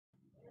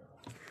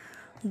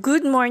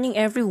Good morning,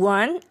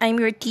 everyone. I'm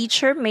your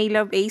teacher,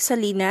 Maylove A.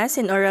 Salinas,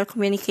 in Oral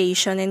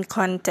Communication and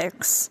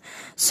Context.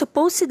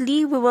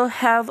 Supposedly, we will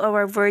have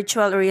our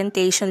virtual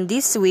orientation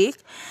this week,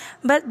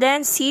 but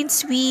then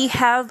since we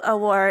have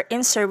our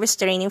in-service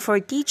training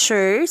for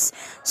teachers,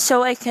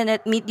 so I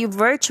cannot meet you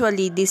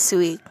virtually this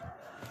week.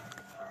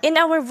 In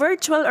our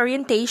virtual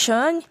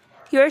orientation,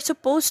 you're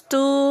supposed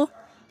to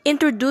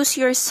introduce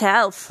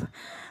yourself,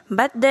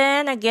 but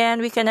then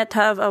again, we cannot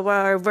have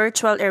our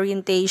virtual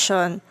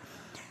orientation.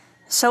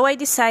 So I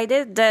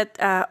decided that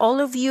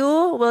all of you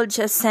will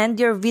just send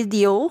your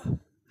video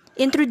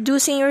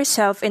introducing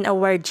yourself in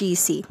our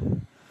GC.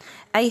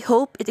 I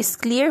hope it is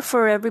clear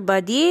for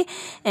everybody,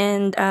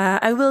 and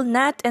I will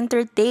not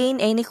entertain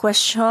any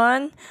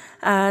question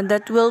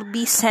that will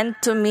be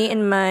sent to me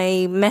in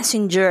my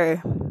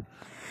messenger.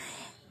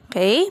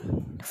 Okay?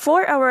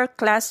 For our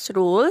class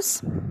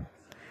rules,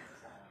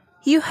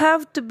 you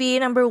have to be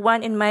number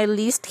one in my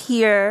list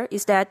here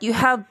is that you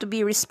have to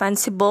be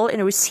responsible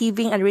in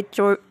receiving and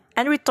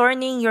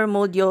returning your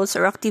modules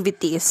or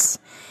activities.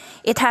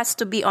 It has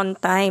to be on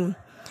time.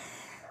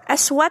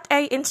 As what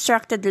I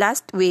instructed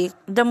last week,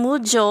 the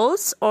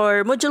modules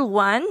or module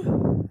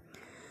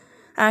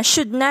 1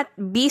 should not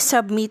be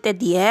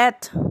submitted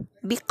yet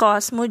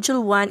because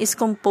module 1 is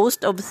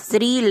composed of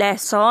 3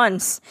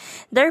 lessons.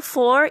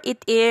 Therefore,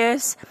 it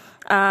is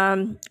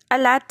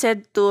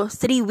allotted to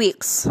 3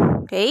 weeks.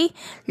 Okay?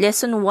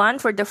 Lesson 1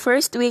 for the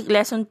first week,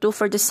 lesson 2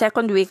 for the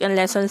second week, and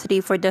lesson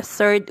 3 for the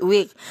third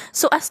week.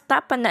 So,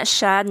 asta pa na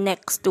siya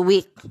next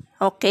week.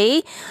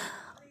 Okay?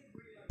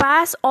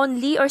 Pass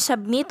only or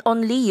submit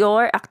only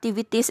your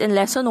activities in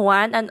lesson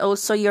 1 and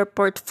also your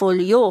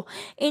portfolio.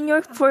 In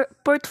your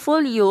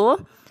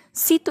portfolio,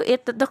 see to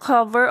it that the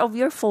cover of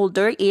your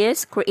folder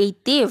is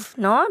creative,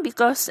 no?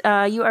 Because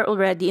you are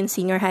already in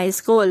senior high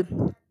school.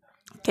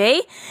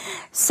 Okay?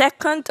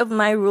 Second of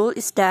my rule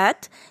is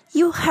that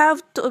you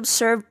have to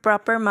observe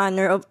proper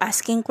manner of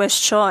asking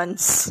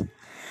questions.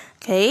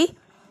 Okay?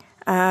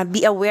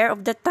 Be aware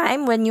of the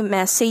time when you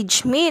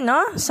message me,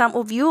 no? Some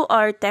of you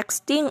are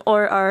texting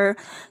or are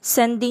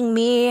sending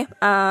me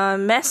a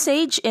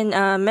message in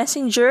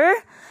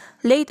Messenger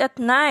late at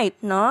night,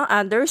 no?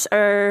 Others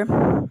are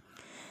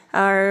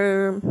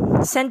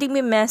sending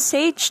me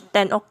message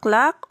 10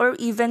 o'clock or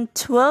even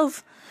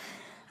 12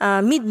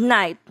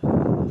 midnight.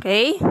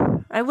 Okay?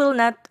 I will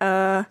not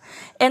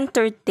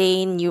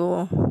entertain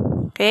you.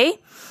 Okay?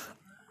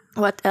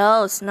 What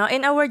else? Now,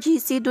 in our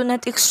GC, do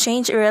not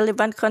exchange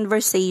irrelevant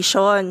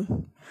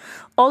conversation.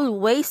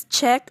 Always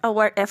check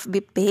our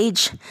FB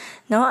page.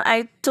 No,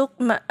 I took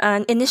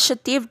an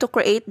initiative to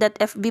create that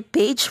FB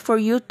page for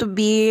you to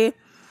be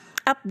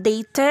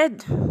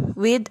updated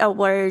with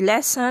our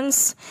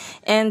lessons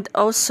and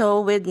also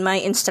with my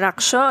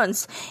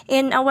instructions.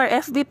 In our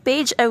FB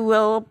page, I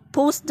will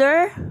post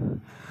there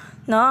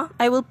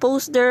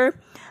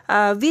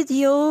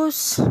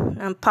videos,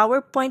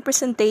 PowerPoint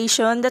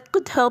presentation that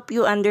could help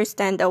you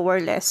understand our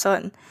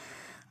lesson.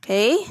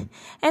 Okay?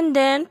 And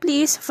then,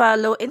 please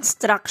follow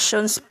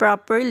instructions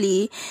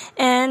properly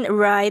and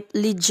write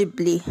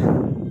legibly.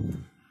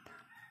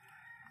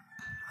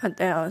 What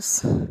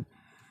else?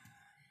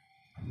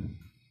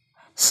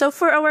 So,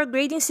 for our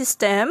grading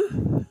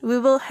system, we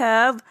will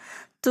have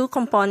 2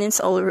 components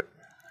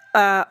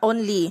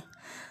only.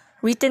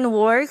 Written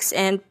works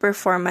and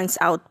performance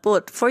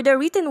output. For the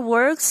written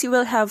works, you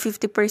will have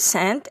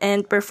 50%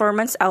 and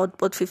performance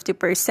output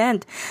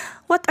 50%.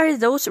 What are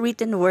those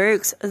written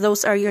works?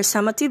 Those are your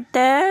summative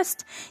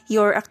tests,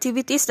 your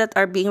activities that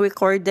are being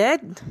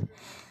recorded.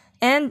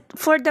 And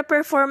for the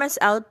performance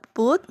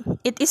output,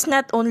 it is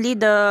not only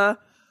the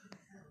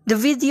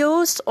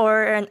videos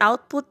or an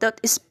output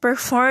that is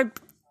performed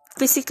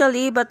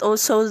physically, but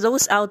also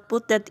those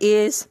output that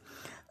is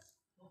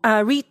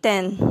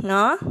written,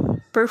 no?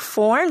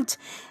 Performed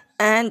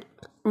and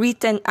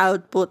written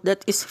output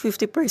that is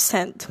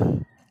 50%.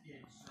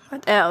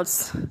 What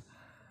else?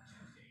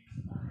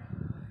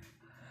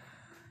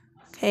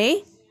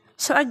 Okay.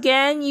 So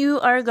again,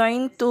 you are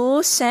going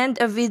to send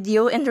a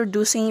video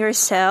introducing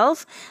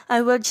yourself.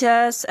 I will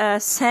just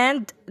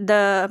send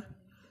the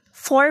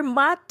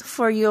format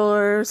for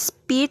your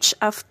speech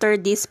after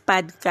this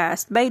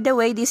podcast. By the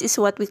way, this is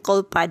what we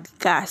call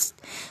podcast.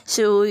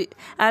 So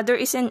there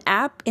is an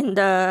app in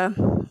the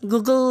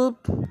Google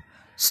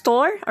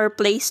Store or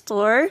Play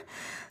Store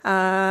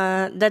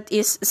that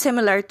is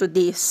similar to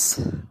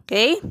this.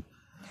 Okay?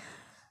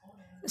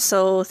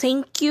 So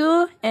thank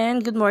you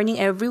and good morning,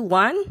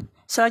 everyone.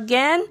 So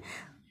again,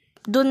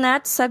 do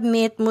not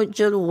submit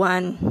module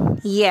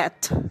 1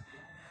 yet.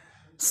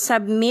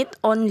 Submit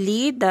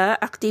only the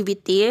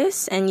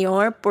activities and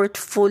your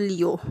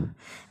portfolio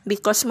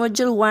because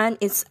module 1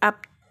 is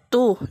up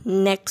to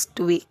next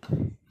week.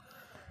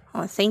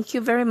 Thank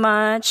you very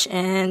much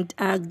and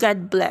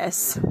God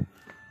bless.